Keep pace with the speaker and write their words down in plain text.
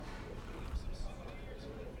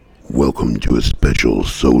Welcome to a special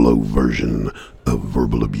solo version of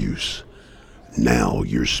Verbal Abuse. Now,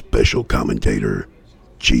 your special commentator,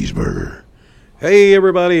 Cheeseburger. Hey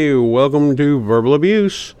everybody, welcome to Verbal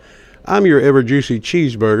Abuse. I'm your ever juicy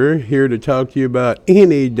Cheeseburger, here to talk to you about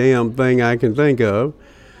any damn thing I can think of.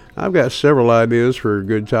 I've got several ideas for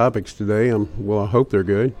good topics today. I hope they're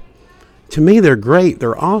good. To me, they're great,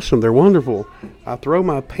 they're awesome, they're wonderful. I throw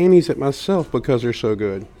my panties at myself because they're so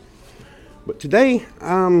good. But today,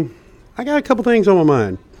 I got a couple things on my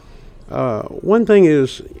mind. One thing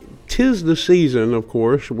is, 'tis the season, of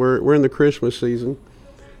course. We're in the Christmas season.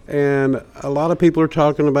 And a lot of people are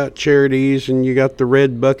talking about charities, and you got the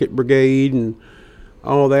Red Bucket Brigade and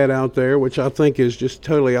all that out there, which I think is just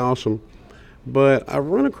totally awesome. But I've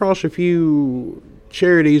run across a few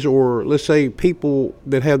charities, or let's say people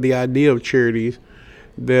that have the idea of charities,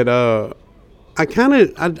 that I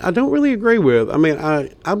don't really agree with. I mean,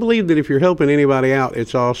 I believe that if you're helping anybody out,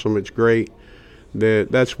 it's awesome, it's great,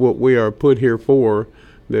 that's what we are put here for,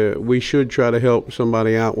 that we should try to help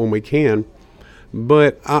somebody out when we can.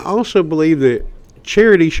 But I also believe that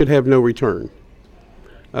charity should have no return.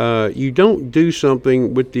 You don't do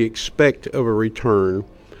something with the expect of a return.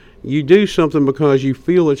 You do something because you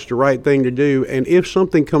feel it's the right thing to do, and if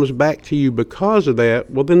something comes back to you because of that,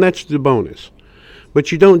 well, then that's the bonus. But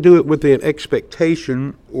you don't do it with an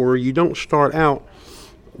expectation, or you don't start out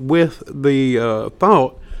with the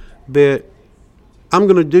thought that I'm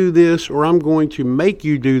going to do this, or I'm going to make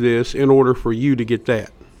you do this in order for you to get that.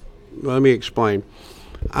 Let me explain.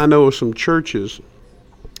 I know of some churches,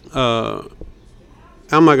 I'm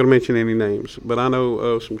not going to mention any names, but I know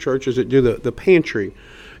of some churches that do the pantry.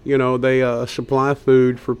 You know, they supply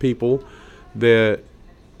food for people that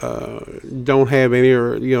don't have any,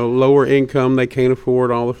 or lower income. They can't afford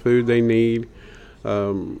all the food they need.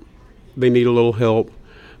 They need a little help.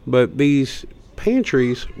 But these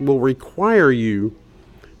pantries will require you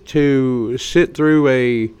to sit through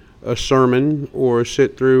a sermon, or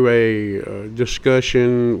sit through a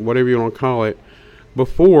discussion, whatever you want to call it,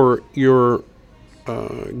 before you're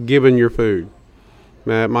given your food.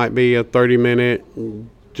 Now, it might be a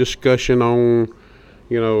 30-minute discussion on,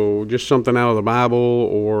 just something out of the Bible,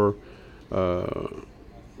 or a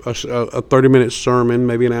 30-minute sermon,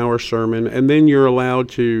 maybe an hour sermon, and then you're allowed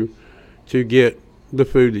to get the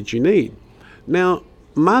food that you need. Now,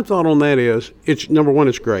 my thought on that is, number one,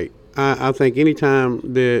 it's great. I think anytime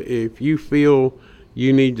that if you feel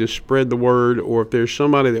you need to spread the word, or if there's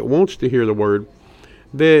somebody that wants to hear the word,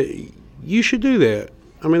 that you should do that.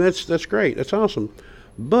 I mean, that's great. That's awesome.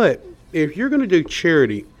 But if you're going to do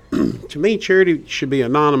charity, to me, charity should be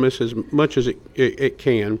anonymous as much as it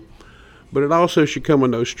can, but it also should come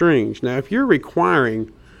with no strings. Now, if you're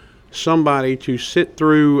requiring somebody to sit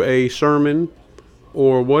through a sermon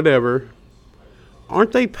or whatever,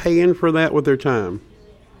 aren't they paying for that with their time?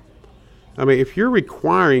 I mean, if you're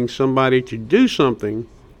requiring somebody to do something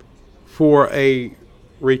for a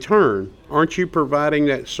return, aren't you providing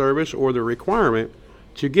that service or the requirement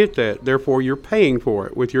to get that? Therefore, you're paying for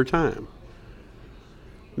it with your time.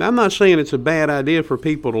 Now, I'm not saying it's a bad idea for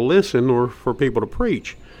people to listen or for people to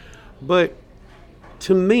preach, but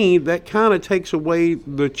to me, that kind of takes away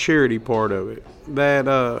the charity part of it.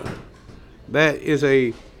 That is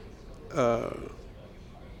a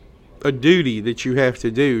duty that you have to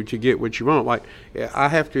do to get what you want. Like, I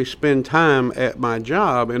have to spend time at my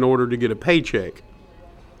job in order to get a paycheck.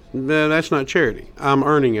 No, that's not charity. I'm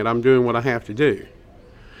earning it. I'm doing what I have to do.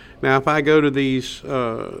 Now, if I go to these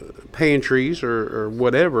pantries or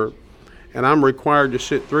whatever, and I'm required to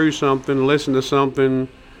sit through something, listen to something,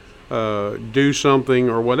 do something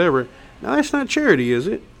or whatever, now that's not charity, is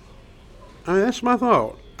it? I mean, that's my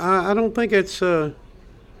thought. I don't think that's the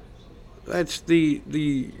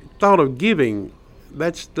thought of giving.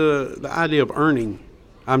 That's the idea of earning.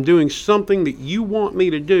 I'm doing something that you want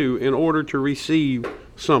me to do in order to receive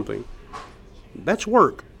something. That's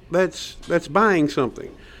work. That's buying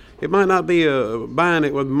something. It might not be buying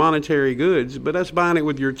it with monetary goods, but that's buying it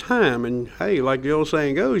with your time. And hey, like the old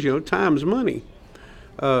saying goes, time's money.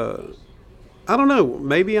 I don't know.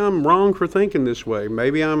 Maybe I'm wrong for thinking this way.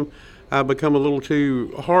 Maybe I've become a little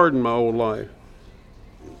too hard in my old life,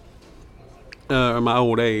 or my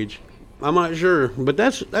old age. I'm not sure, but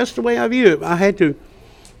that's the way I view it.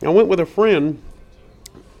 I went with a friend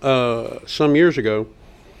some years ago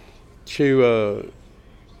to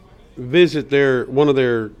visit one of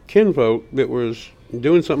their kinfolk that was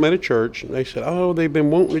doing something at a church. And they said, oh, they've been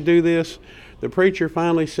wanting to do this. The preacher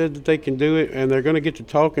finally said that they can do it, and they're going to get to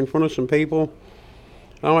talk in front of some people.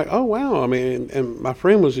 And I'm like, oh, wow. I mean, and my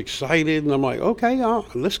friend was excited, and I'm like, okay,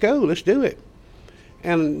 let's go. Let's do it.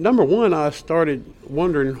 And number one, I started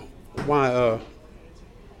wondering, why,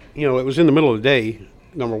 it was in the middle of the day,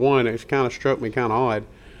 number one. It's kind of struck me kind of odd.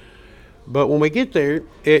 But when we get there,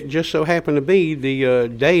 it just so happened to be the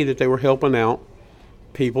day that they were helping out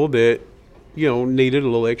people that, needed a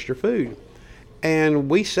little extra food. And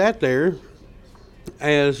we sat there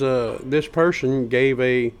as this person gave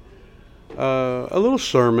a little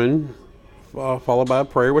sermon followed by a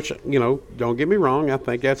prayer, which, don't get me wrong, I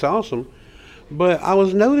think that's awesome. But I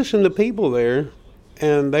was noticing the people there,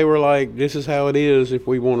 and they were like, this is how it is if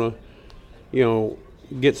we want to,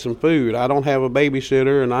 get some food. I don't have a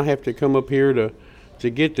babysitter, and I have to come up here to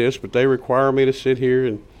get this, but they require me to sit here.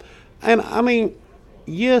 And I mean,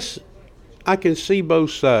 yes, I can see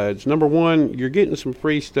both sides. Number one, you're getting some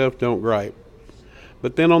free stuff, don't gripe.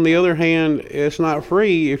 But then on the other hand, it's not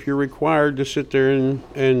free if you're required to sit there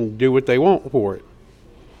and do what they want for it.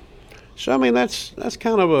 So I mean, that's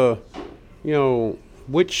kind of a,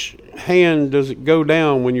 which hand does it go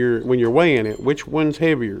down when you're weighing it? Which one's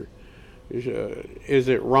heavier? Is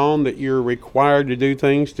it wrong that you're required to do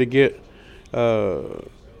things to get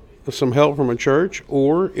some help from a church,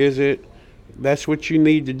 or is it that's what you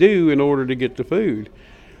need to do in order to get the food?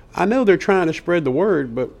 I know they're trying to spread the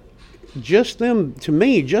word, but just them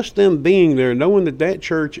being there, knowing that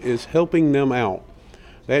church is helping them out,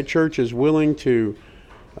 that church is willing to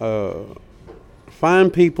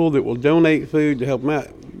find people that will donate food to help them out,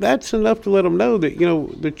 that's enough to let them know that,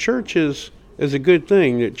 the church is a good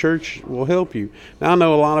thing, that church will help you. Now, I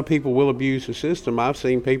know a lot of people will abuse the system. I've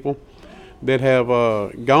seen people that have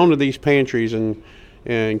gone to these pantries and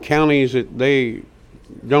counties that they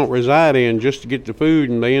don't reside in just to get the food,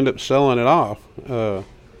 and they end up selling it off.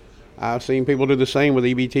 I've seen people do the same with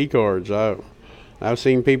EBT cards. I've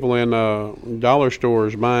seen people in dollar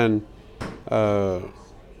stores buying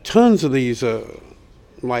tons of these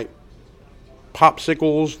like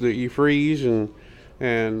popsicles that you freeze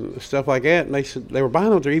and stuff like that. And they said they were buying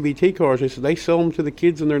them with their EBT cards. They said they sell them to the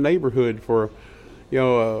kids in their neighborhood for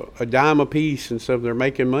a dime a piece and stuff. They're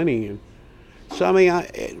making money. And so I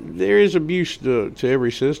mean, there is abuse to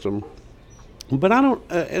every system. But I don't.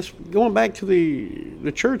 It's going back to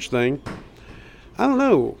the church thing. I don't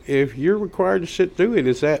know if you're required to sit through it.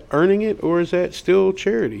 Is that earning it, or is that still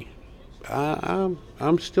charity? I'm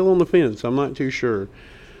still on the fence. I'm not too sure.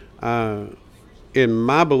 In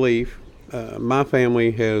my belief, my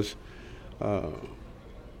family has.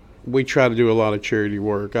 We try to do a lot of charity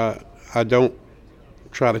work. I don't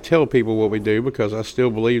try to tell people what we do, because I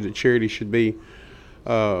still believe that charity should be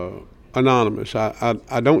anonymous.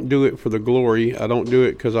 I don't do it for the glory. I don't do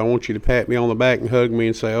it because I want you to pat me on the back and hug me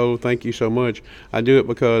and say, oh, thank you so much. I do it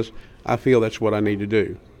because I feel that's what I need to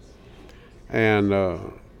do. And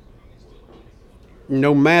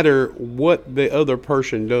no matter what the other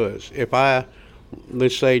person does, if I,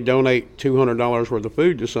 let's say, donate $200 worth of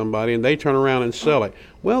food to somebody and they turn around and sell it,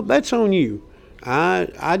 well, that's on you.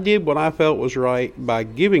 I did what I felt was right by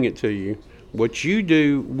giving it to you. What you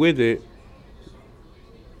do with it,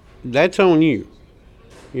 that's on you.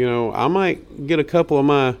 I might get a couple of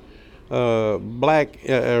my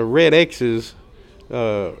red X's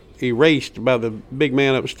erased by the big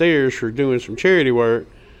man upstairs for doing some charity work,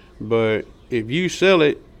 but if you sell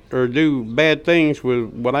it or do bad things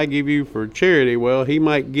with what I give you for charity, well, he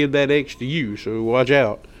might give that X to you, so watch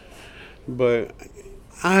out. But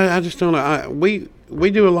I just don't know.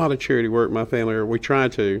 We do a lot of charity work, my family, or we try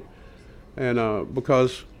to, and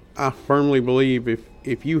because I firmly believe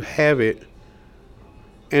if you have it,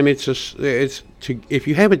 and if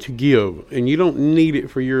you have it to give, and you don't need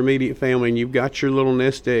it for your immediate family, and you've got your little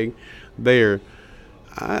nest egg there,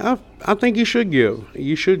 I think you should give.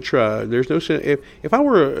 You should try. There's no sense. If I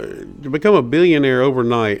were to become a billionaire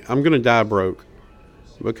overnight, I'm going to die broke,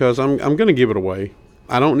 because I'm going to give it away.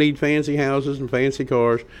 I don't need fancy houses and fancy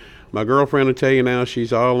cars. My girlfriend will tell you now,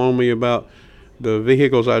 she's all on me about the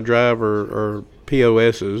vehicles I drive are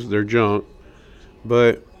POSs. They're junk.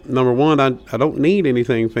 But number one, I don't need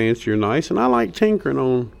anything fancy or nice, and I like tinkering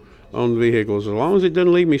on vehicles, as long as it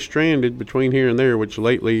doesn't leave me stranded between here and there, which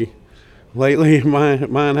lately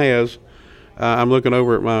mine has. I'm looking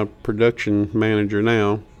over at my production manager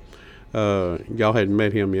now. Y'all hadn't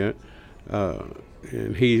met him yet.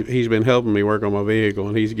 And he's been helping me work on my vehicle,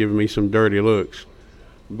 and he's giving me some dirty looks.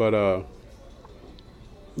 But I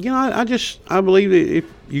believe that if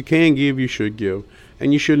you can give, you should give,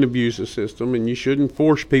 and you shouldn't abuse the system, and you shouldn't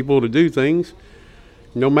force people to do things,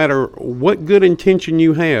 no matter what good intention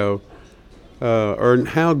you have, or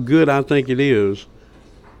how good I think it is.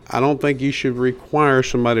 I don't think you should require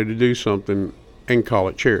somebody to do something and call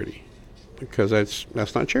it charity, because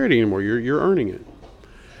that's not charity anymore. You're earning it.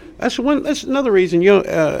 That's another reason.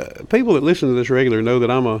 People that listen to this regular know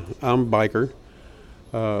that I'm a biker.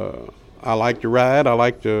 I like to ride. I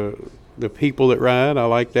like the people that ride. I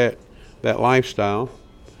like that lifestyle.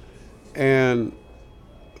 And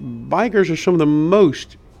bikers are some of the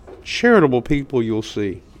most charitable people you'll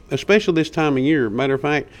see, especially this time of year. Matter of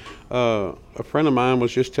fact, a friend of mine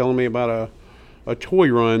was just telling me about a toy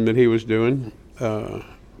run that he was doing.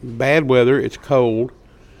 Bad weather, it's cold,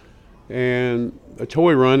 and a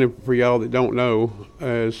toy run, for y'all that don't know,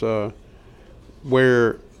 is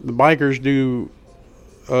where the bikers do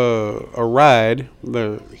a ride,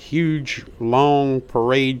 the huge, long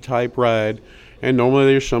parade type ride, and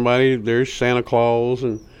normally there's Santa Claus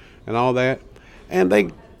and all that, and they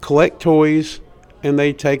collect toys and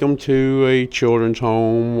they take them to a children's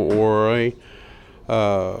home or a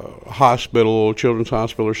hospital, children's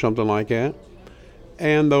hospital or something like that.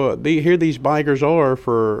 And here these bikers are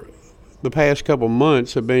for the past couple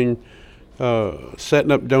months have been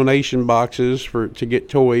setting up donation boxes to get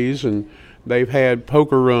toys, and they've had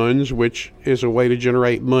poker runs, which is a way to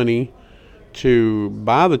generate money to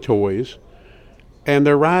buy the toys. And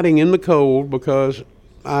they're riding in the cold because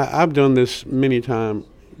I've done this many times.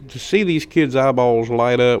 To see these kids' eyeballs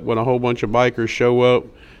light up when a whole bunch of bikers show up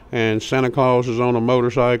and Santa Claus is on a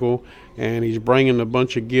motorcycle and he's bringing a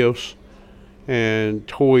bunch of gifts and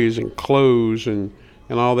toys and clothes and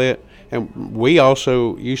all that. And we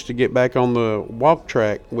also used to get back on the walk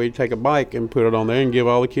track. We'd take a bike and put it on there and give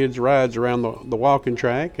all the kids rides around the walking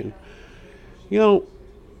track. And,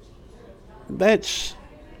 that's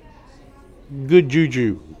good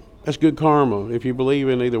juju. That's good karma if you believe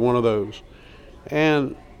in either one of those.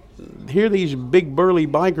 And here these big burly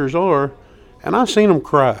bikers are, and I've seen them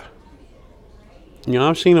cry.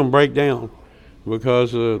 I've seen them break down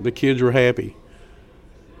because the kids were happy.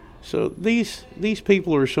 So these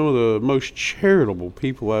people are some of the most charitable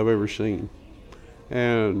people I've ever seen.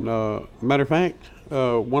 And matter of fact,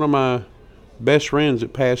 one of my best friends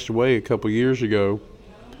that passed away a couple years ago,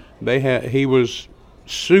 he was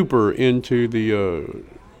super into the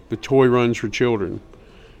toy runs for children.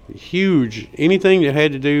 Huge. Anything that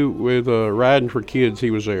had to do with riding for kids,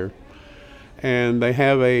 he was there. And they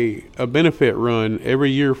have a benefit run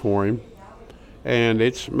every year for him. And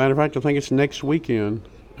matter of fact, I think it's next weekend.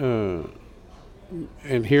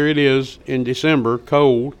 And here it is in December,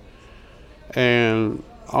 cold. And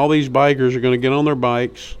all these bikers are going to get on their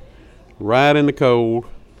bikes, ride in the cold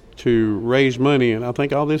to raise money. And I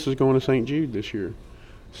think all this is going to St. Jude this year.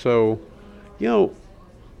 So,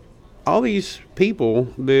 all these people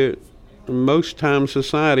that most times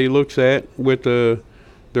society looks at with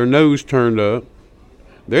their nose turned up,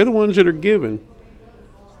 they're the ones that are giving.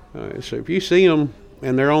 So if you see them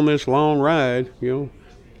and they're on this long ride,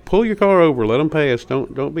 pull your car over, let them pass.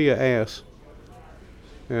 Don't be an ass.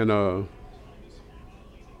 And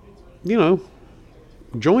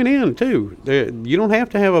join in too. You don't have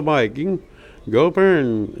to have a bike. You can go up there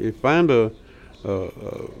and find a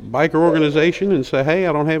biker organization and say, hey,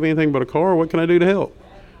 I don't have anything but a car. What can I do to help?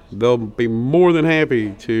 They'll be more than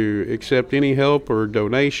happy to accept any help or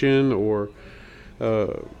donation. Or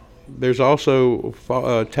there's also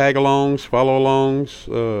tag-alongs,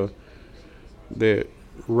 follow-alongs that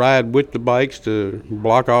ride with the bikes to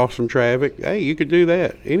block off some traffic. Hey, you could do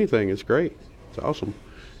that. Anything. It's great. It's awesome.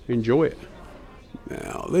 Enjoy it.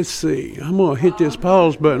 Now, let's see. I'm going to hit this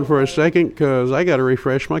pause button for a second because I got to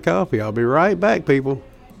refresh my coffee. I'll be right back, people.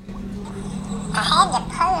 I had to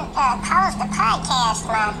pause the podcast.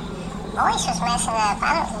 My voice was messing up.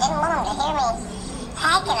 Didn't want them to hear me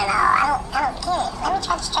hacking and all. I don't get it. Let me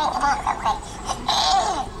try to straighten it out real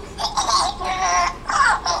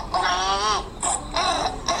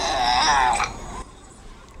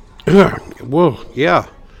quick. Well, yeah.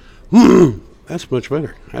 That's much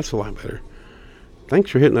better. That's a lot better. Thanks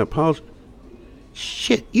for hitting that pause.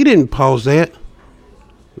 Shit, you didn't pause that.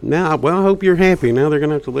 Now, well, I hope you're happy. Now they're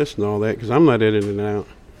going to have to listen to all that because I'm not editing it out.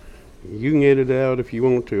 You can edit it out if you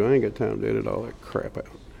want to. I ain't got time to edit all that crap out.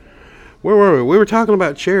 Where were we? We were talking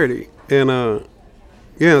about charity. And, I'm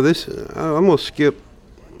going to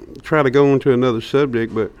try to go into another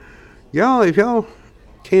subject. But, y'all, if y'all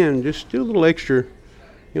can, just do a little extra.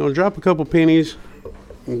 Drop a couple pennies,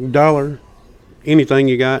 $1, anything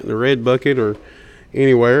you got in the red bucket or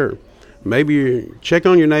anywhere. Maybe you check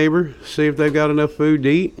on your neighbor, see if they've got enough food to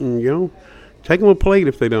eat, and take them a plate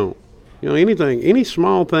if they don't. Anything, any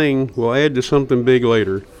small thing will add to something big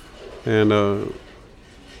later, and I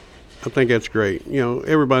think that's great.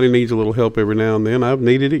 Everybody needs a little help every now and then. I've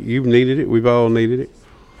needed it, you've needed it, we've all needed it.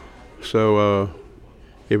 So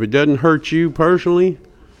if it doesn't hurt you personally,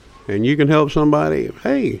 and you can help somebody,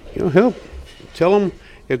 hey, help. Tell them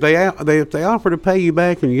If they offer to pay you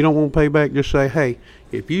back and you don't want to pay back, just say, hey,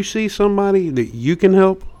 if you see somebody that you can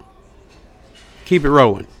help, keep it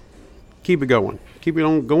rolling, keep it going, keep it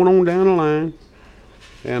on going on down the line,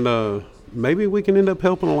 and maybe we can end up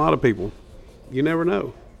helping a lot of people. You never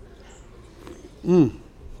know.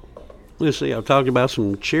 Let's see. I've talked about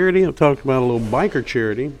some charity. I've talked about a little biker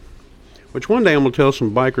charity, which one day I'm gonna tell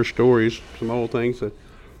some biker stories, some old things that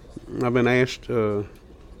I've been asked to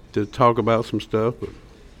talk about some stuff, but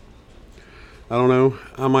I don't know.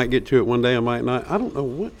 I might get to it one day. I might not. I don't know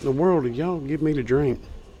what in the world did y'all give me to drink,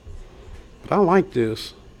 but I like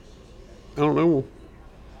this. I don't know.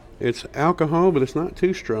 It's alcohol, but it's not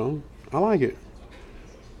too strong. I like it.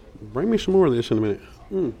 Bring me some more of this in a minute.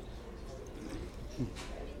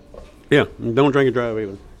 Yeah, and don't drink and drive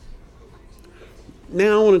either.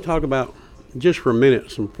 Now I want to talk about, just for a minute,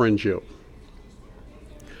 some friendship.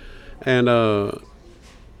 And,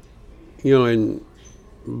 in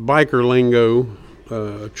biker lingo,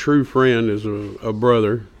 a true friend is a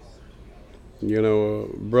brother. A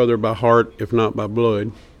brother by heart, if not by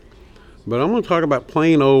blood. But I'm going to talk about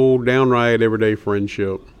plain old, downright, everyday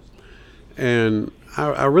friendship. And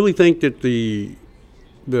I really think that the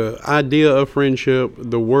idea of friendship,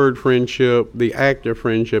 the word friendship, the act of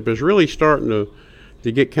friendship is really starting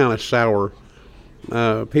to get kind of sour.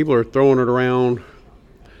 People are throwing it around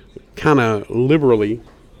kind of liberally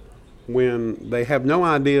when they have no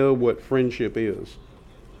idea what friendship is.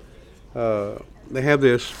 They have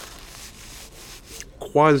this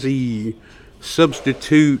quasi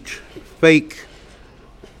substitute, fake,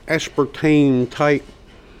 aspartame type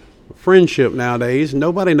friendship nowadays.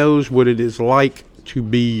 Nobody knows what it is like to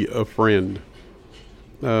be a friend.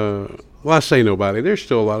 Well, I say nobody. There's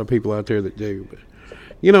still a lot of people out there that do. But,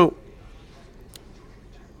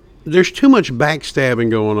 there's too much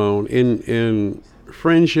backstabbing going on in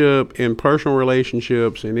friendship, in personal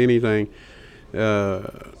relationships, in anything.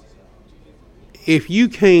 If you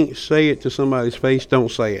can't say it to somebody's face, don't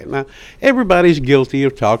say it. Now, everybody's guilty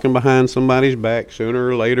of talking behind somebody's back. Sooner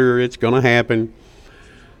or later, it's going to happen.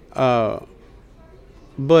 But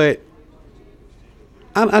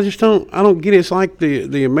I just don't get it. It's like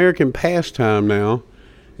the American pastime now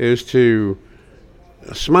is to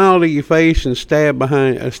smile to your face and stab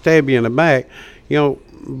you in the back.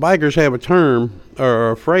 Bikers have a term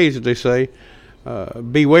or a phrase that they say,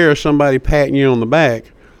 beware of somebody patting you on the back.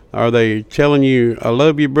 Are they telling you, I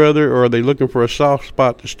love you, brother, or are they looking for a soft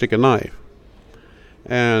spot to stick a knife?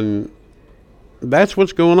 And that's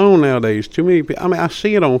what's going on nowadays. Too many people. I mean, I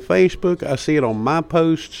see it on Facebook. I see it on my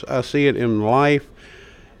posts. I see it in life.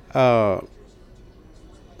 One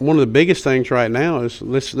of the biggest things right now is,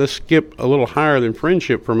 let's skip a little higher than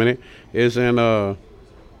friendship for a minute, is in love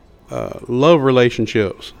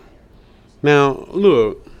relationships. Now,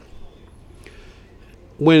 look,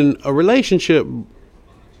 when a relationship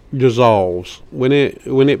dissolves, when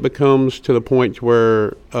it becomes to the point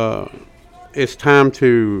where it's time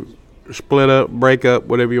to split up, break up,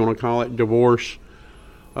 whatever you want to call it, divorce,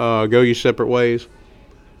 go your separate ways,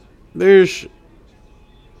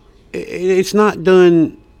 it's not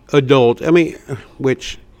done adult. I mean,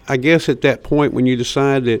 which I guess at that point when you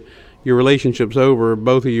decide that your relationship's over,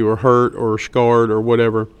 both of you are hurt or scarred or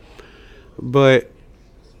whatever. But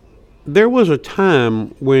there was a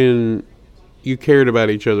time when you cared about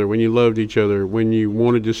each other, when you loved each other, when you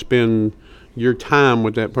wanted to spend your time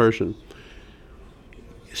with that person.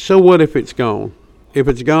 So what if it's gone? If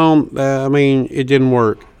it's gone, it didn't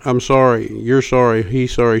work. I'm sorry. You're sorry.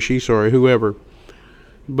 He's sorry. She's sorry. Whoever.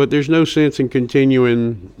 But there's no sense in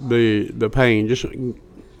continuing the pain. Just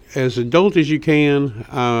as adult as you can.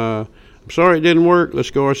 I'm sorry it didn't work.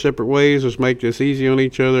 Let's go our separate ways. Let's make this easy on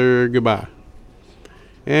each other. Goodbye.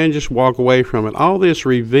 And just walk away from it. All this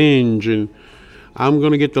revenge and I'm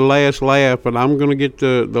going to get the last laugh and I'm going to get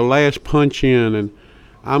the last punch in and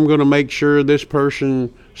I'm going to make sure this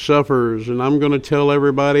person suffers and I'm going to tell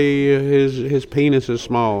everybody his penis is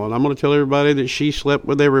small and I'm going to tell everybody that she slept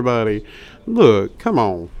with everybody. Look, come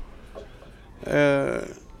on.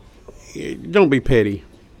 Don't be petty.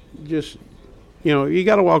 Just, you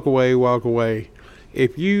got to walk away.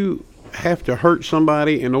 If you have to hurt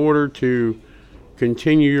somebody in order to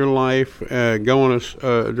continue your life, go in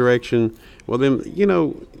a direction, well then,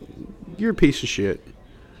 you're a piece of shit.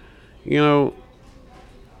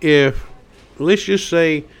 If, let's just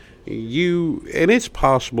say and it's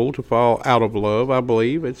possible to fall out of love, I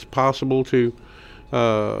believe. It's possible to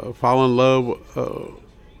fall in love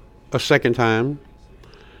a second time.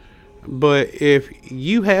 But if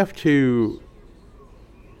you have to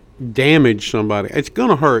damage somebody, it's going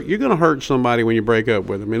to hurt. You're going to hurt somebody when you break up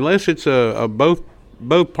with them, unless it's a both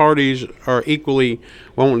both parties are equally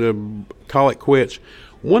wanting to call it quits,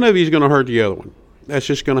 one of you is going to hurt the other one. That's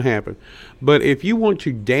just going to happen. But if you want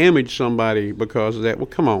to damage somebody because of that, well,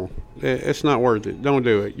 come on. It's not worth it. Don't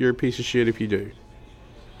do it. You're a piece of shit if you do.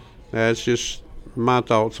 That's just my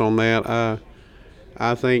thoughts on that.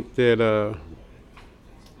 I think that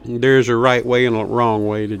there's a right way and a wrong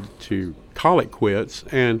way to call it quits.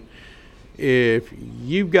 And if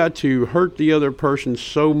you've got to hurt the other person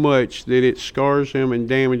so much that it scars them and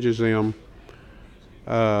damages them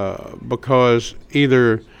because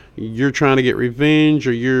either you're trying to get revenge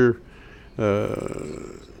or you're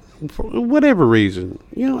for whatever reason,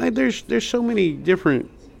 there's so many different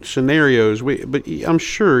scenarios. But I'm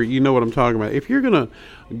sure you know what I'm talking about. If you're gonna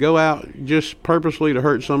go out just purposely to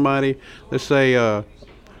hurt somebody, let's say, I'm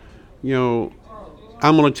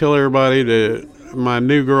gonna tell everybody that my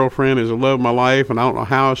new girlfriend is the love of my life, and I don't know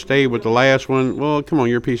how I stayed with the last one. Well, come on,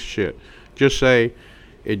 you're a piece of shit. Just say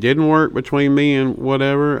it didn't work between me and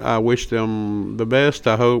whatever. I wish them the best.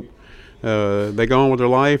 I hope they go on with their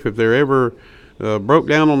life. If they're ever broke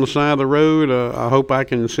down on the side of the road, I hope I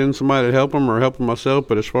can send somebody to help them or help them myself.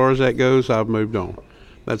 But as far as that goes, I've moved on.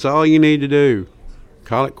 That's all you need to do.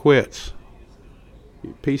 Call it quits.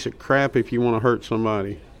 You piece of crap if you want to hurt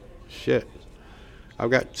somebody. Shit. I've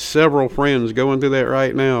got several friends going through that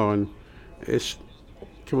right now, and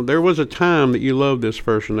there was a time that you loved this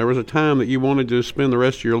person. There was a time that you wanted to spend the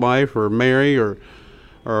rest of your life or marry or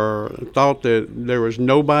thought that there was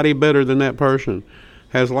nobody better than that person.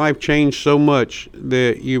 Has life changed so much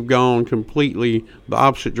that you've gone completely the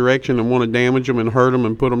opposite direction and want to damage them and hurt them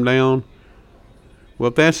and put them down? Well,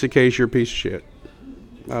 if that's the case, you're a piece of shit.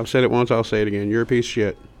 I've said it once, I'll say it again. You're a piece of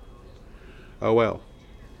shit. Oh, well.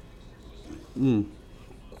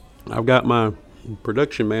 I've got my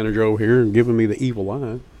production manager over here giving me the evil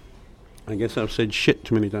eye. I guess I've said shit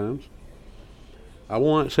too many times. I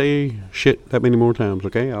won't say shit that many more times,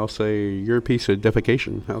 okay? I'll say you're a piece of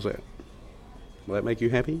defecation. How's that? Will that make you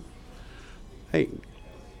happy? Hey,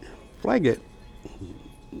 flag it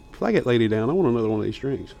lady down. I want another one of these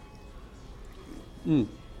drinks.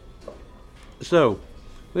 So,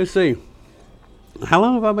 let's see. How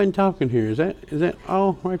long have I been talking here? Is that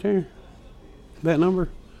all right there? That number?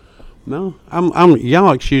 No? I'm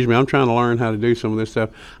y'all excuse me, I'm trying to learn how to do some of this stuff.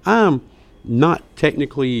 I'm not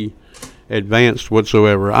technically advanced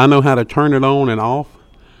whatsoever. I know how to turn it on and off,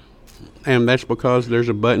 and that's because there's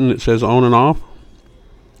a button that says on and off.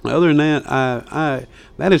 Other than that,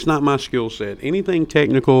 that is not my skill set. Anything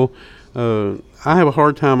technical, I have a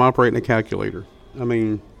hard time operating a calculator. I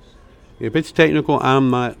mean, if it's technical, I'm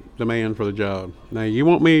not the man for the job. Now, you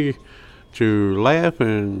want me to laugh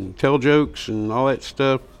and tell jokes and all that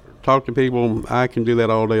stuff, talk to people, I can do that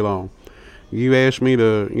all day long. You ask me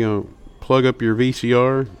to, plug up your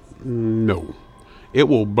VCR, no. It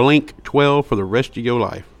will blink 12 for the rest of your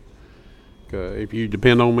life if you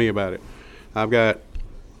depend on me about it. I've got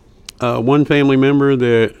one family member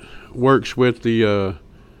that works with the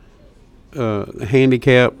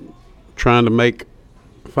handicap, trying to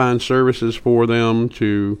find services for them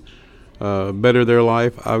to better their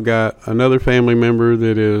life. I've got another family member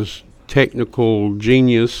that is technical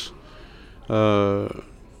genius.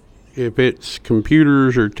 If it's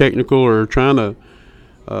computers or technical or trying to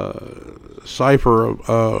cipher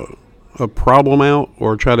a problem out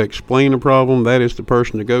or try to explain a problem, that is the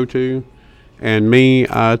person to go to. And me,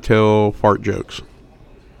 I tell fart jokes.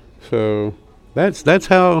 So that's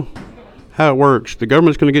how it works. The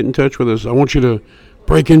government's going to get in touch with us. I want you to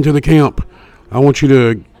break into the camp. I want you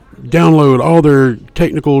to download all their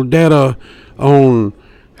technical data on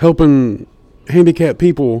helping handicapped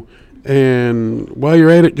people, and while you're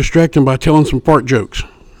at it, distract them by telling some fart jokes.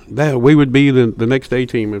 That we would be the next A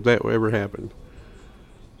team if that ever happened.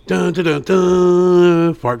 Dun dun dun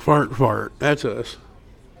dun. Fart fart fart. That's us.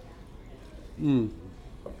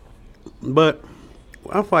 But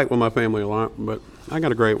I fight with my family a lot, but I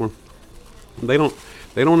got a great one. They don't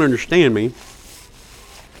understand me.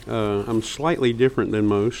 I'm slightly different than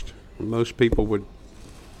most. Most people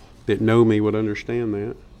that know me would understand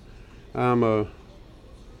that. I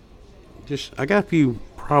got a few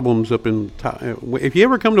problems up in top. If you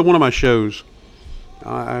ever come to one of my shows,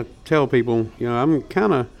 I tell people, I've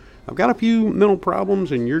got a few mental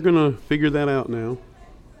problems, and you're gonna figure that out now.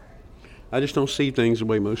 I just don't see things the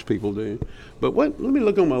way most people do. But let me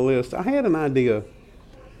look on my list. I had an idea.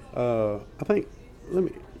 Let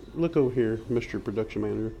me look over here, Mr. Production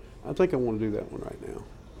Manager. I think I want to do that one right now.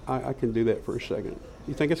 I can do that for a second.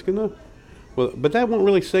 You think it's good enough? Well, but that won't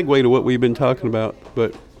really segue to what we've been talking about.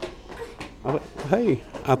 But I think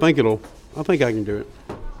I can do it.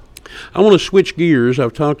 I want to switch gears.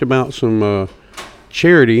 I've talked about some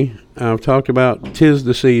charity. I've talked about 'Tis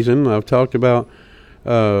the Season. I've talked about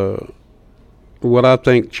what I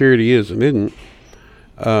think charity is and isn't.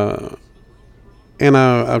 And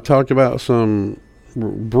I've talked about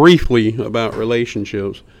briefly about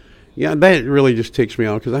relationships. Yeah, that really just ticks me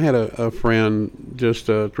off because I had a friend just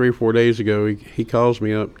 3 or 4 days ago. He calls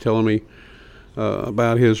me up telling me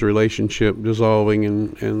about his relationship dissolving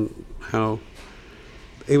and how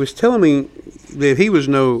he was telling me that he was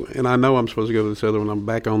and I know I'm supposed to go to this other one. I'm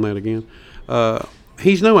back on that again.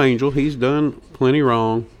 He's no angel. He's done plenty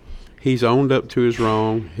wrong. He's owned up to his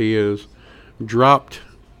wrong. He has dropped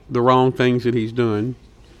the wrong things that he's done.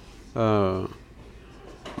 But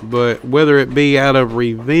whether it be out of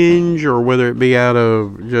revenge or whether it be out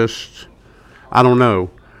of just, I don't know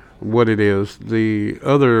what it is.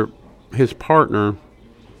 His partner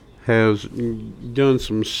has done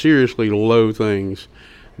some seriously low things.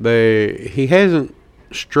 He hasn't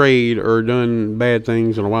strayed or done bad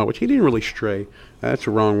things in a while, which he didn't really stray. That's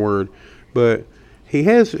the wrong word. But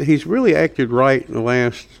he's really acted right in the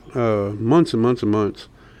last months and months and months.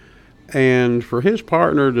 And for his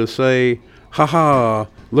partner to say, ha ha,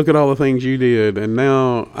 look at all the things you did, and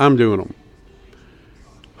now I'm doing them.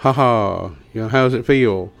 Ha ha, how does it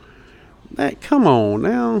feel? Come on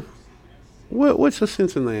now. What's the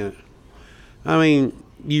sense in that? I mean,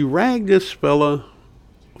 you ragged this fella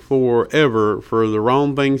forever for the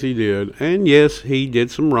wrong things he did. And yes, he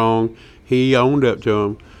did some wrong. He owned up to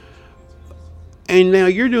them. And now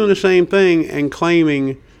you're doing the same thing and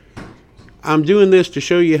claiming, I'm doing this to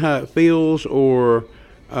show you how it feels, or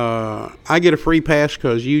I get a free pass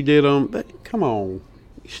because you did them. But come on,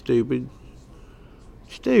 stupid.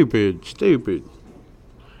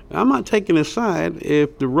 I'm not taking a side.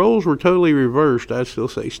 If the roles were totally reversed, I'd still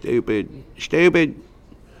say stupid.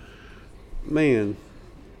 Man,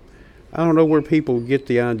 I don't know where people get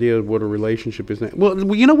the idea of what a relationship is now.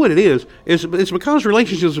 Well, you know what it is? It's because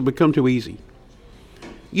relationships have become too easy.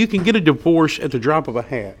 You can get a divorce at the drop of a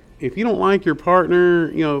hat. If you don't like your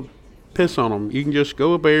partner, piss on them. You can just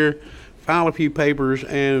go up there, file a few papers,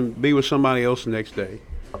 and be with somebody else the next day.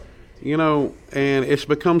 And it's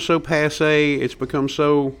become so passé. It's become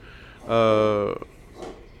so, the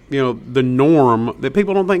norm that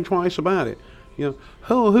people don't think twice about it.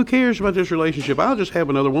 Oh, who cares about this relationship? I'll just have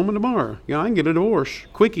another woman tomorrow. I can get a divorce,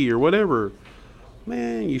 quickie or whatever.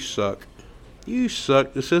 Man, you suck. You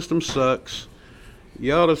suck. The system sucks.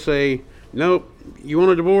 You ought to say, nope, you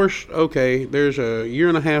want a divorce? Okay, there's a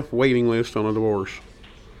 1.5 year waiting list on a divorce.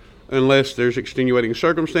 Unless there's extenuating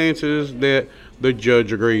circumstances that the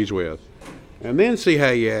judge agrees with. And then see how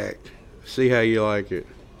you act. See how you like it.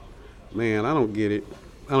 Man, I don't get it.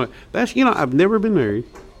 I've never been married.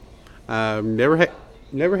 I've never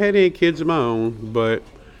had any kids of my own,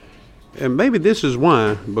 and maybe this is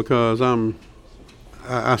why, because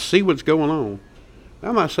I see what's going on.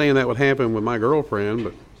 I'm not saying that would happen with my girlfriend,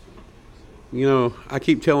 but I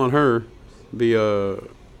keep telling her I'm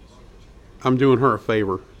doing her a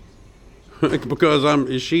favor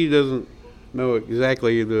because she doesn't know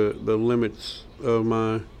exactly the limits of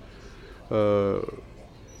my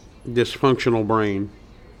dysfunctional brain.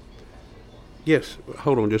 Yes,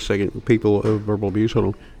 hold on just a second. People of verbal abuse, hold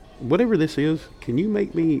on. Whatever this is, can you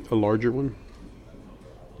make me a larger one?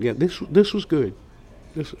 Yeah, this was good.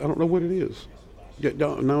 I don't know what it is.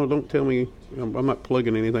 Don't tell me. I'm not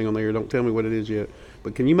plugging anything on there. Don't tell me what it is yet.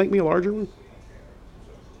 But can you make me a larger one?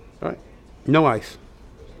 All right. No ice.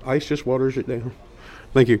 Ice just waters it down.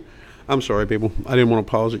 Thank you. I'm sorry, people. I didn't want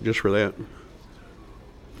to pause it just for that.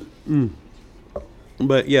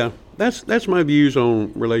 But yeah, that's my views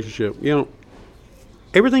on relationship.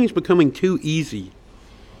 Everything's becoming too easy.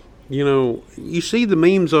 You see the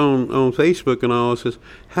memes on Facebook and all. It says,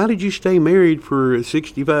 how did you stay married for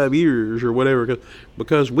 65 years or whatever?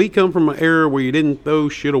 Because we come from an era where you didn't throw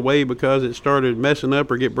shit away because it started messing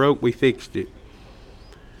up or get broke. We fixed it.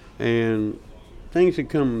 And things have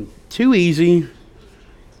come too easy.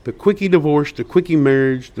 The quickie divorce, the quickie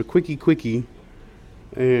marriage, the quickie.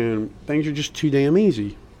 And things are just too damn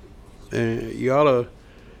easy. And you want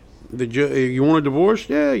a divorce?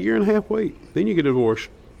 Yeah, 1.5 year wait. Then you get a divorce.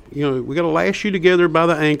 We got to lash you together by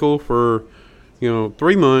the ankle for,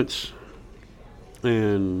 3 months.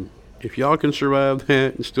 And if y'all can survive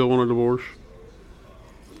that and still want a divorce,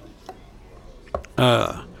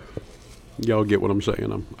 y'all get what I'm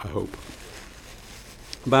saying, I hope.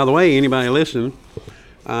 By the way, anybody listening,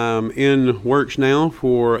 I'm in works now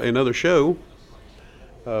for another show.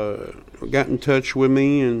 Got in touch with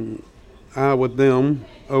me and I with them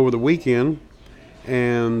over the weekend.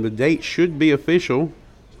 And the date should be official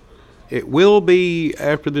It will be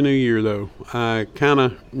after the new year, though. I kind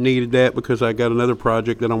of needed that because I got another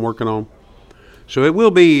project that I'm working on. So it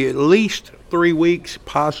will be at least 3 weeks,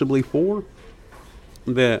 possibly 4,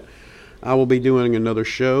 that I will be doing another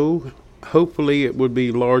show. Hopefully it would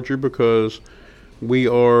be larger because we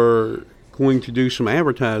are going to do some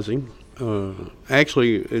advertising.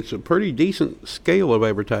 Actually, it's a pretty decent scale of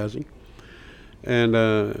advertising. And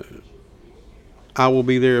I will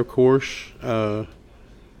be there, of course.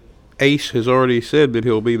 Ace has already said that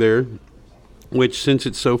he'll be there, which since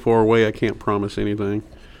it's so far away, I can't promise anything.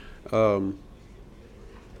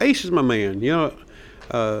 Ace is my man. You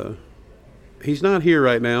know, he's not here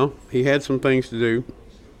right now. He had some things to do.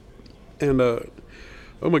 And, oh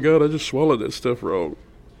my God, I just swallowed that stuff wrong.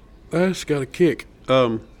 I just got a kick.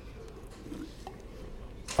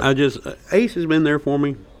 Ace has been there for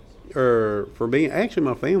me, or for me, actually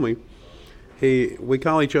my family. We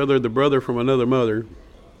call each other the brother from another mother.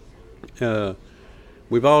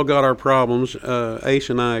 We've all got our problems. Ace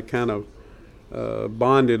and I kind of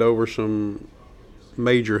bonded over some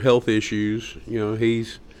major health issues. You know,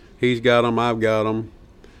 he's got them, I've got them,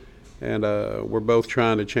 and we're both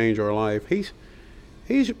trying to change our life. He's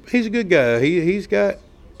a good guy. He's got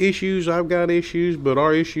issues, I've got issues, but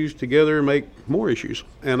our issues together make more issues.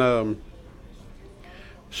 And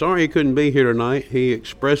sorry he couldn't be here tonight. He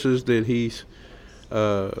expresses that he's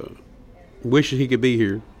wishes he could be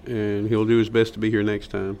here, and he'll do his best to be here next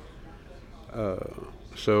time.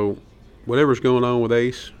 So whatever's going on with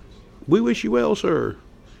Ace, we wish you well, sir.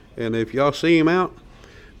 And if y'all see him out,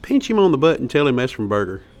 pinch him on the butt and tell him that's from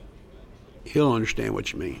Burger. He'll understand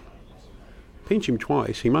what you mean. Pinch him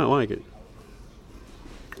twice. He might like it.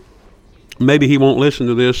 Maybe he won't listen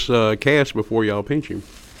to this cast before y'all pinch him.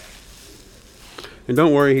 And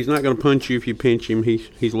don't worry, he's not going to punch you if you pinch him. He's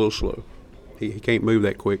a little slow. He can't move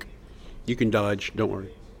that quick. You can dodge. Don't worry.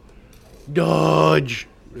 Dodge,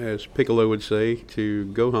 as Piccolo would say to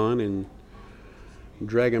Gohan in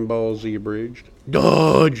Dragon Ball Z Abridged.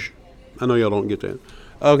 Dodge. I know y'all don't get that.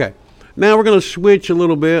 Okay, now we're going to switch a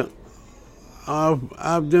little bit.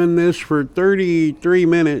 I've done this for 32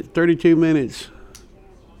 minutes.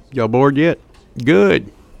 Y'all bored yet?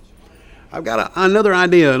 Good. I've got another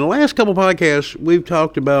idea. In the last couple podcasts, we've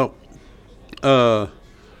talked about my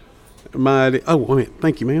idea. Oh, wait a minute.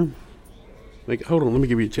 Thank you, ma'am. Hold on, let me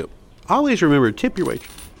give you a tip. Always remember, tip your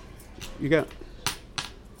waitress. You got.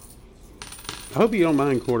 I hope you don't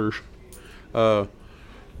mind quarters. Y'all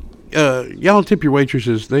tip your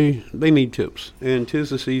waitresses. They need tips, and 'tis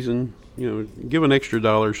the season. You know, give an extra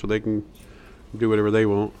 $1 so they can do whatever they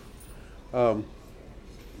want. Oh,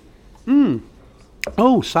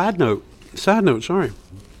 side note. Sorry.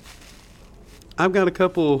 I've got a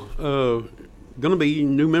couple going to be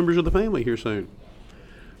new members of the family here soon.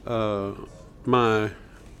 My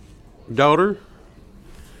daughter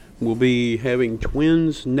will be having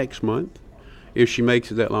twins next month, if she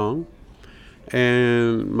makes it that long.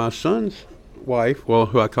 And my son's wife, well,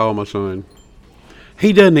 who I call my son,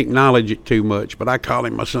 he doesn't acknowledge it too much, but I call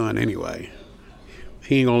him my son anyway.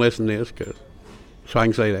 He ain't going to listen to this, so I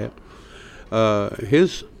can say that.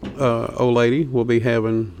 His old lady will be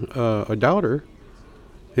having a daughter.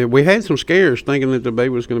 We had some scares thinking that the baby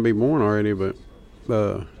was going to be born already, but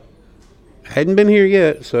hadn't been here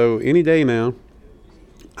yet, so any day now.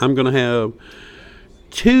 I'm going to have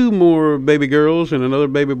 2 more baby girls and another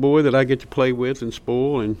baby boy that I get to play with and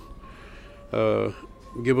spoil and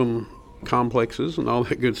give them complexes and all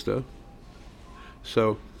that good stuff.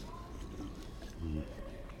 So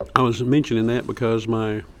I was mentioning that because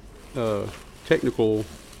my technical,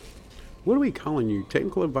 what are we calling you?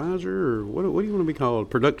 Technical advisor, or what do you want to be called?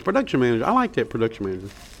 Production manager. I like that, production manager.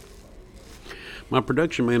 My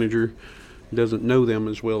production manager doesn't know them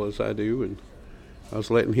as well as I do, and I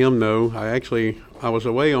was letting him know. I was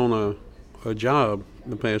away on a job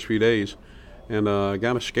the past few days, and I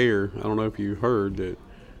got a scare. I don't know if you heard that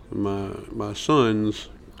my son's,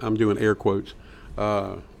 I'm doing air quotes,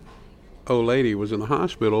 old lady was in the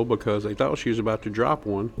hospital because they thought she was about to drop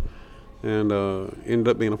one, and ended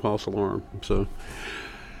up being a false alarm. So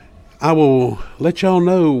I will let y'all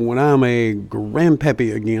know when I'm a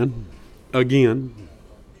grandpappy again.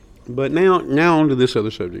 But now on to this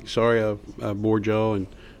other subject. Sorry I bored y'all and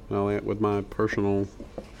all that with my personal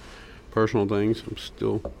things. I'm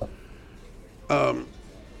still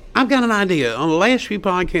I've got an idea. On the last few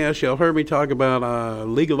podcasts, y'all heard me talk about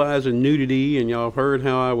legalizing nudity, and y'all have heard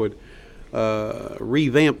how I would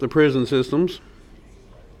revamp the prison systems.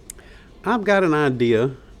 I've got an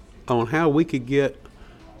idea on how we could get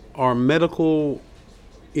our medical,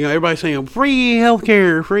 everybody's saying free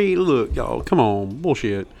healthcare, free. Look, y'all, come on,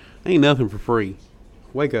 bullshit. Ain't nothing for free.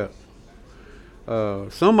 Wake up.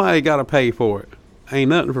 Somebody got to pay for it. Ain't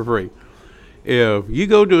nothing for free. If you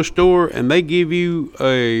go to a store and they give you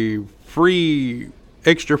a free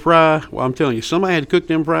extra fry, well, I'm telling you, somebody had to cook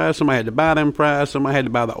them fries, somebody had to buy them fries, somebody had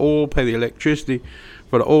to buy the oil, pay the electricity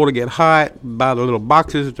for the oil to get hot, buy the little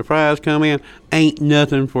boxes that the fries come in. Ain't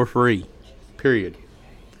nothing for free, period.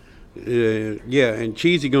 Yeah, and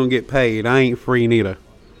Cheesy gonna get paid. I ain't free neither.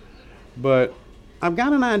 But I've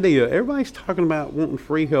got an idea. Everybody's talking about wanting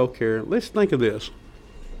free health care. Let's think of this.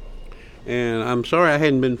 And I'm sorry I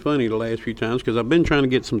hadn't been funny the last few times because I've been trying to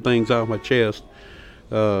get some things off my chest.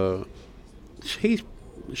 She's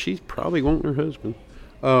probably wanting her husband.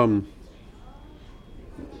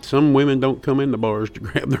 Some women don't come into bars to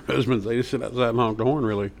grab their husbands. They just sit outside and honk the horn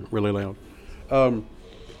really, really loud.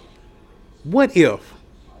 What if?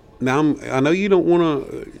 Now, I know you don't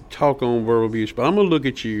want to talk on verbal abuse, but I'm going to look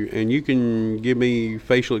at you and you can give me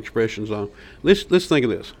facial expressions on. Let's think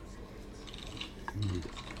of this.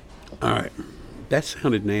 All right. That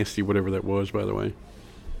sounded nasty, whatever that was, by the way.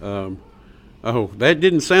 Oh, that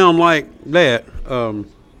didn't sound like that. All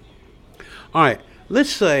right.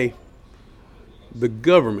 Let's say the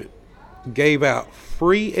government gave out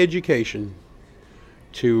free education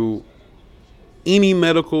to any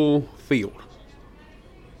medical field.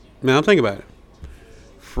 Now, think about it.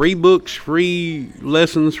 Free books, free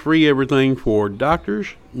lessons, free everything for doctors,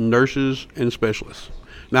 nurses, and specialists.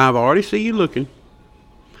 Now, I've already seen you looking.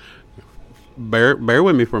 Bear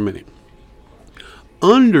with me for a minute.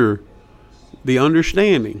 Under the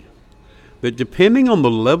understanding that depending on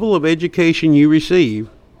the level of education you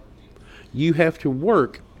receive, you have to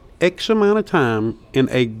work X amount of time in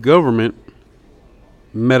a government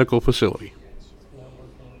medical facility.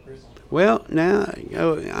 Well, now,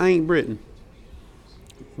 I ain't Britain.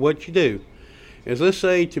 What you do is, let's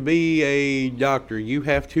say to be a doctor, you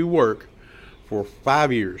have to work for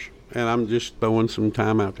 5 years. And I'm just throwing some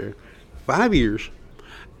time out there. 5 years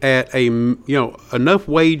at enough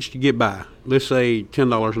wage to get by. Let's say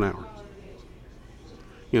 $10 an hour.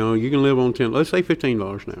 You can live on let's say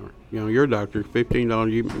 $15 an hour. You're a doctor,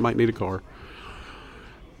 $15, you might need a car.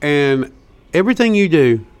 And everything you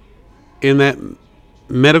do in that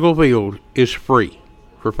medical field is free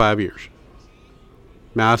for 5 years.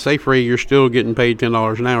 Now, I say free, you're still getting paid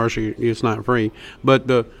 $10 an hour, so it's not free. But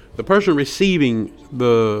the person receiving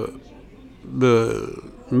the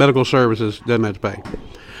medical services doesn't have to pay.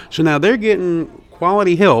 So now they're getting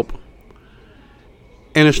quality help,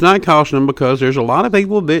 and it's not costing them because there's a lot of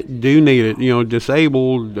people that do need it.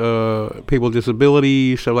 Disabled people,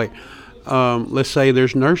 disabilities. So, let's say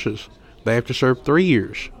there's nurses. They have to serve 3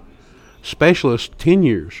 years. Specialists, 10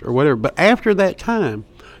 years or whatever. But after that time,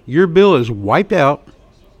 your bill is wiped out,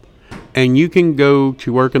 and you can go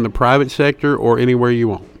to work in the private sector or anywhere you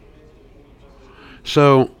want.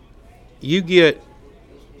 So you get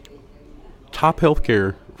top health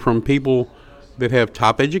care from people that have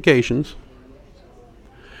top educations.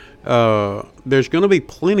 There's going to be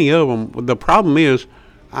plenty of them. The problem is,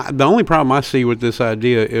 the only problem I see with this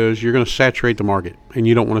idea is you're going to saturate the market, and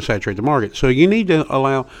you don't want to saturate the market. So you need to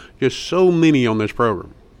allow just so many on this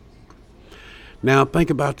program. Now, think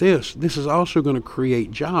about this. This is also going to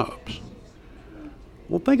create jobs.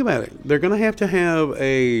 Well, think about it. They're going to have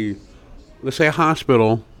let's say a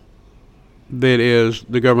hospital that is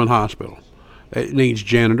the government hospital. It needs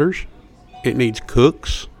janitors. It needs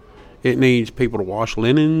cooks. It needs people to wash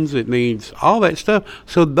linens. It needs all that stuff.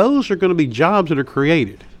 So those are going to be jobs that are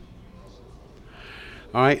created.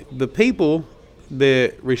 All right. The people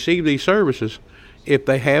that receive these services, if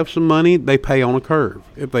they have some money, they pay on a curve.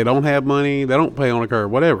 If they don't have money, they don't pay on a curve,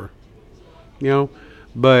 whatever.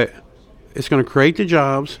 But it's going to create the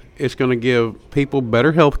jobs. It's going to give people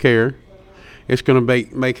better health care. It's going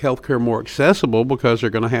to make health care more accessible because they're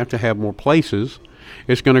going to have more places.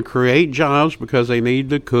 It's going to create jobs because they need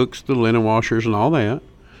the cooks, the linen washers, and all that,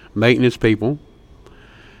 maintenance people.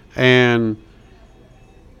 And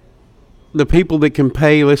the people that can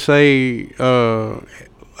pay, let's say,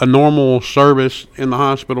 a normal service in the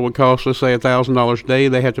hospital would cost, let's say, $1,000 a day.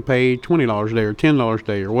 They have to pay $20 a day or $10 a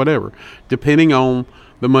day or whatever, depending on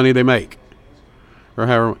the money they make, or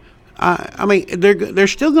however. I mean, there's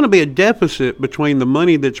still going to be a deficit between the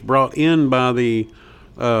money that's brought in by the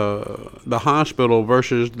hospital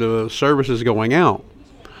versus the services going out.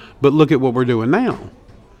 But look at what we're doing now.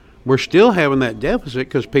 We're still having that deficit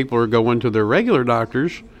because people are going to their regular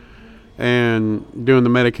doctors and doing the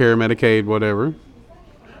Medicare, Medicaid, whatever.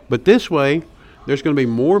 But this way, there's going to be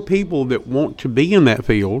more people that want to be in that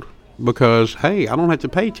field because, hey, I don't have to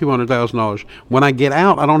pay $200,000. When I get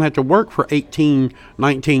out, I don't have to work for 18,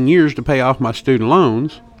 19 years to pay off my student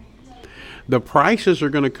loans. the prices are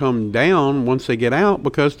going to come down once they get out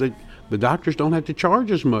because the doctors don't have to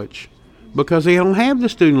charge as much because they don't have the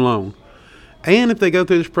student loan. And if they go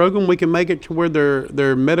through this program, we can make it to where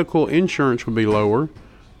their medical insurance would be lower.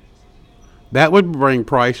 That would bring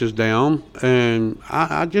prices down, and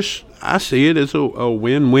I see it as a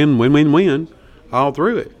win-win all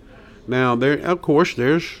through it. Now, of course,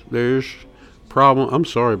 there's problem. I'm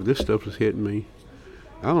sorry, but this stuff is hitting me.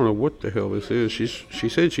 I don't know what the hell this is. She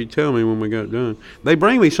said she'd tell me when we got done. They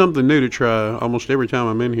bring me something new to try almost every time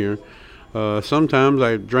I'm in here. Sometimes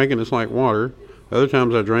I drink and it's like water. Other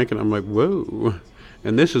times I drink and I'm like, whoa.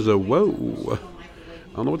 And this is a whoa.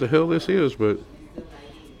 I don't know what the hell this is, but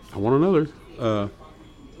I want another.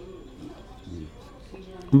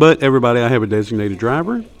 But everybody, I have a designated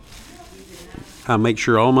driver. I make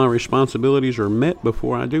sure all my responsibilities are met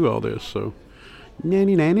before I do all this. So,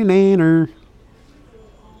 nanner.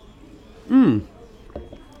 I'm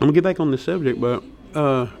gonna get back on the subject, but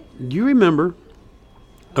do you remember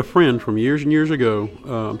a friend from years and years ago?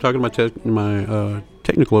 I'm talking about my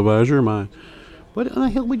technical advisor, what the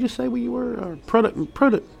hell we just say we were?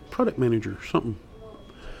 Product manager, something.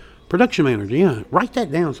 Production manager, yeah. Write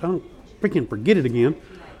that down so I don't freaking forget it again.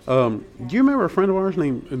 Do you remember a friend of ours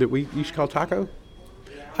that we used to call Taco?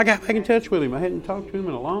 I got back in touch with him. I hadn't talked to him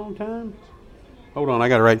in a long time. Hold on, I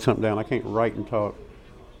got to write something down. I can't write and talk.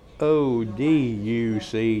 Oduction,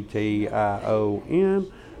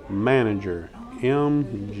 manager,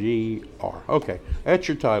 MGR. Okay, that's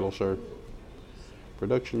your title, sir.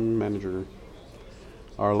 Production manager.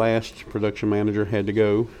 Our last production manager had to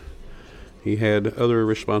go. He had other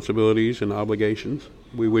responsibilities and obligations.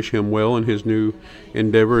 We wish him well in his new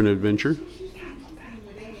endeavor and adventure.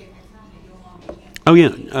 Oh, yeah.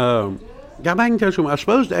 Got back in touch with him. I was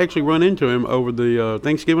supposed to actually run into him over the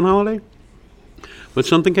Thanksgiving holiday, but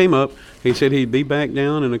something came up. He said he'd be back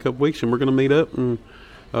down in a couple weeks, and we're going to meet up and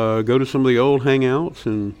go to some of the old hangouts.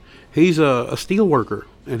 And he's a steel worker,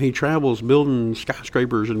 and he travels building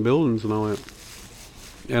skyscrapers and buildings and all that.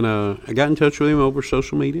 And I got in touch with him over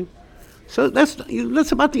social media. So that's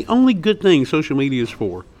about the only good thing social media is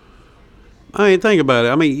for. I mean, think about it.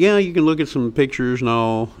 I mean, yeah, you can look at some pictures and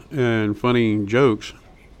all and funny jokes.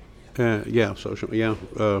 What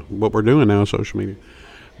we're doing now is social media.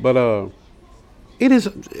 But it is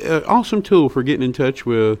an awesome tool for getting in touch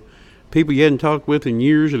with people you hadn't talked with in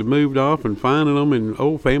years that have moved off and finding them and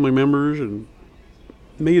old family members. And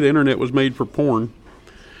me, the internet was made for porn.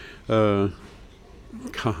 God,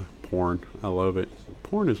 porn. I love it.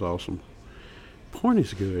 Porn is awesome. Porn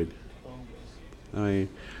is good. I mean,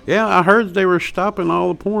 yeah, I heard they were stopping all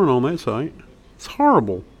the porn on that site. It's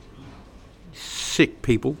horrible. Sick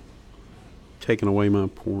people taking away my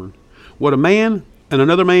porn. What a man and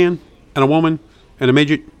another man and a woman and a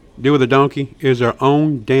midget do with a donkey is their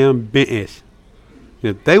own damn business.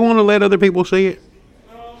 If they want to let other people see it,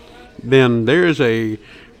 then there's a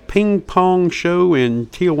ping pong show in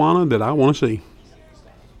Tijuana that I want to see.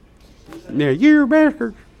 Now, you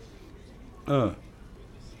bastards.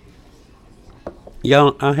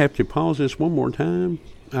 Y'all, I have to pause this one more time.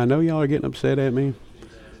 I know y'all are getting upset at me.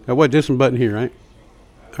 What, this one button here, right?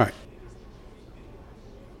 All right.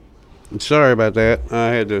 I'm sorry about that. I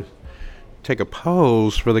had to take a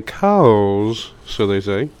pause for the cause, so they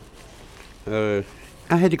say. I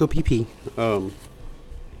had to go pee-pee.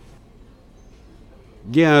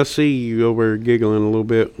 Yeah, I see you over giggling a little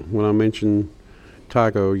bit when I mentioned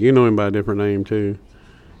Taco. You know him by a different name, too.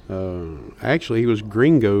 Actually, he was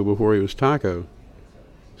Gringo before he was Taco.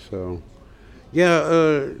 So,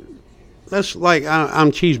 yeah, that's like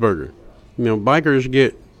I'm Cheeseburger. You know, bikers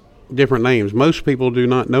get different names. Most people do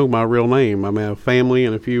not know my real name. I mean, I have family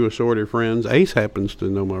and a few assorted friends. Ace happens to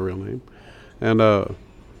know my real name. And,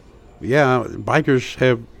 yeah, bikers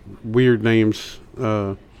have weird names.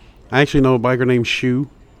 I actually know a biker named Shoe.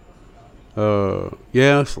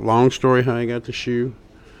 Yeah, it's a long story how I got the Shoe.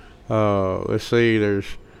 Let's see, there's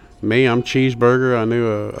me, I'm Cheeseburger. I knew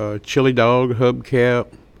a chili dog, hubcap,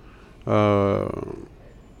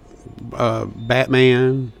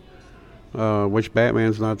 Batman, which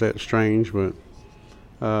Batman's not that strange, but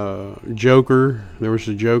Joker. There was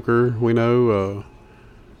the Joker, we know,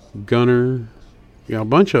 Gunner. A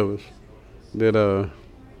bunch of us that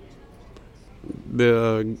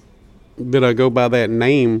go by that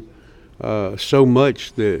name so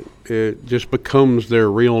much that it just becomes their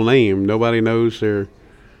real name. Nobody knows their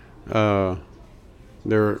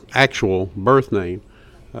actual birth name.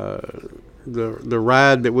 The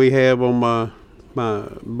ride that we have on my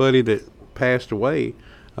buddy that passed away,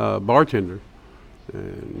 Bartender,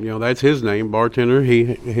 and that's his name, Bartender.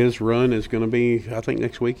 His run is going to be, I think,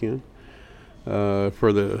 next weekend.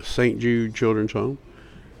 for the St. Jude Children's Home.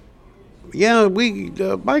 Yeah,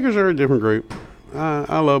 bikers are a different group.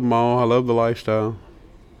 I love them all. I love the lifestyle.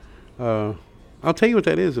 I'll tell you what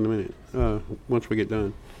that is in a minute. Once we get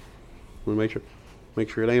done, we'll make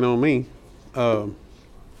sure it ain't on me. But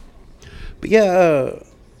yeah,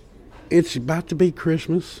 it's about to be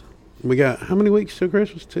Christmas. We got how many weeks till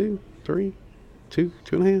Christmas? 2, 3, 2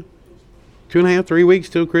 and a half, 2.5, 3 weeks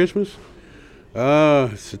till Christmas.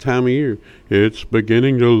 It's the time of year. It's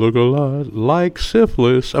beginning to look a lot like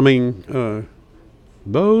syphilis. I mean,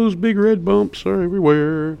 those big red bumps are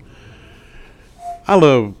everywhere. I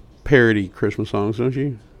love parody Christmas songs, don't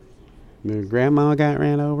you? The grandma got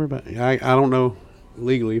ran over, but I don't know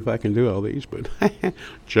legally if I can do all these, but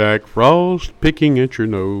Jack Frost picking at your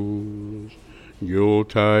nose,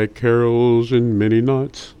 Yuletide carols and many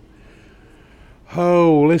knots.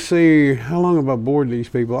 Oh, let's see. How long have I bored these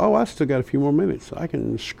people? Oh, I still got a few more minutes. I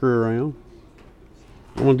can screw around.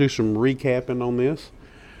 I'm going to do some recapping on this.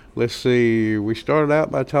 Let's see. We started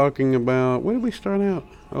out by talking about... What did we start out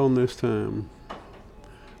on this time?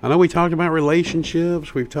 I know we talked about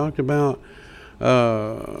relationships. We've talked about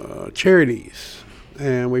charities.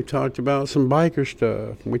 And we've talked about some biker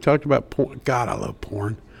stuff. And we talked about porn. God, I love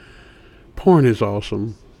porn. Porn is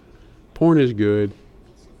awesome. Porn is good.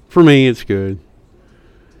 For me, it's good.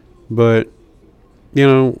 But, you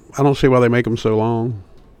know, I don't see why they make them so long.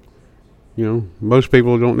 You know, most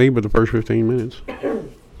people don't need but the first 15 minutes.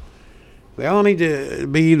 They all need to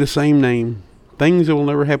be the same name. Things that will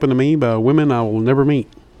never happen to me by women I will never meet.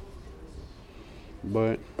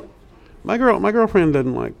 But my girlfriend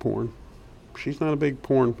doesn't like porn. She's not a big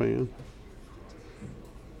porn fan.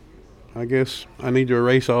 I guess I need to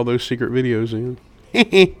erase all those secret videos then.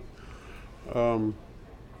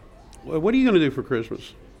 What are you going to do for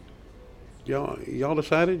Christmas? Y'all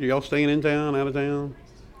decided? Are y'all staying in town, out of town?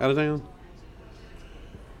 Out of town?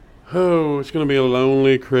 Oh, it's going to be a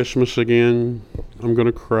lonely Christmas again. I'm going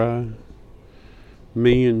to cry.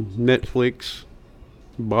 Me and Netflix,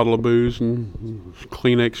 a bottle of booze, and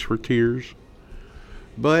Kleenex for tears.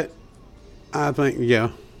 But I think, yeah,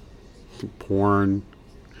 porn.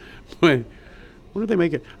 What do they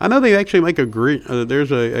make it? I know they actually make a Grinch.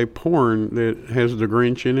 There's a porn that has the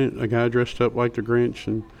Grinch in it, a guy dressed up like the Grinch,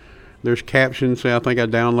 and there's captions say, I think I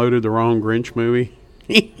downloaded the wrong Grinch movie.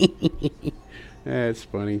 That's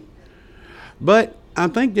funny. But I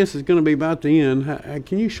think this is going to be about the end.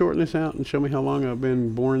 Can you shorten this out and show me how long I've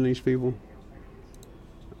been boring these people?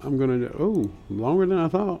 I'm going to do, longer than I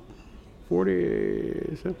thought.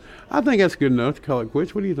 47. I think that's good enough to call it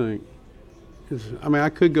quits. What do you think? I mean, I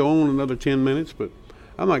could go on another 10 minutes, but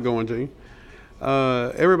I'm not going to.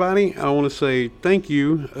 Everybody, I want to say thank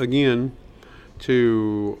you again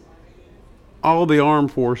to all the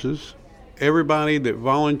armed forces, everybody that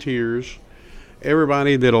volunteers,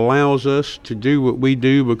 everybody that allows us to do what we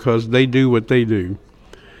do because they do what they do.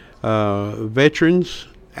 Veterans,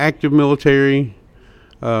 active military,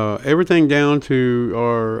 everything down to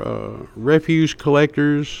our refuse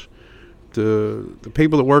collectors, the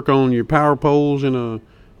people that work on your power poles in an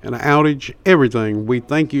outage, everything. We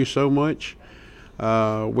thank you so much.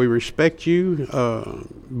 We respect you.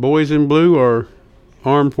 Boys in Blue are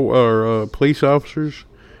police officers.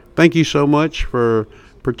 Thank you so much for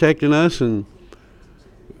protecting us and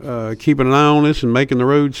keeping an eye on us and making the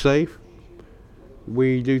roads safe.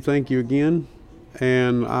 We do thank you again.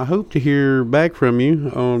 And I hope to hear back from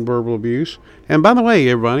you on verbal abuse. And by the way,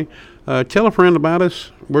 everybody, tell a friend about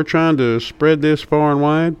us. We're trying to spread this far and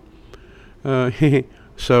wide.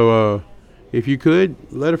 So if you could,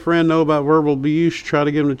 let a friend know about verbal abuse. Try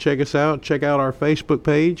to get them to check us out. Check out our Facebook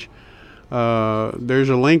page. There's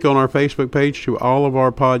a link on our Facebook page to all of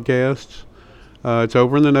our podcasts. It's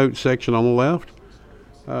over in the notes section on the left.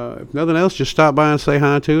 If nothing else, just stop by and say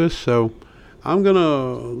hi to us. So I'm going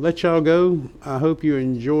to let y'all go. I hope you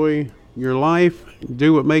enjoy your life.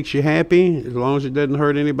 Do what makes you happy, as long as it doesn't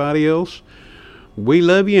hurt anybody else. We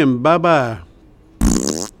love you, and bye-bye.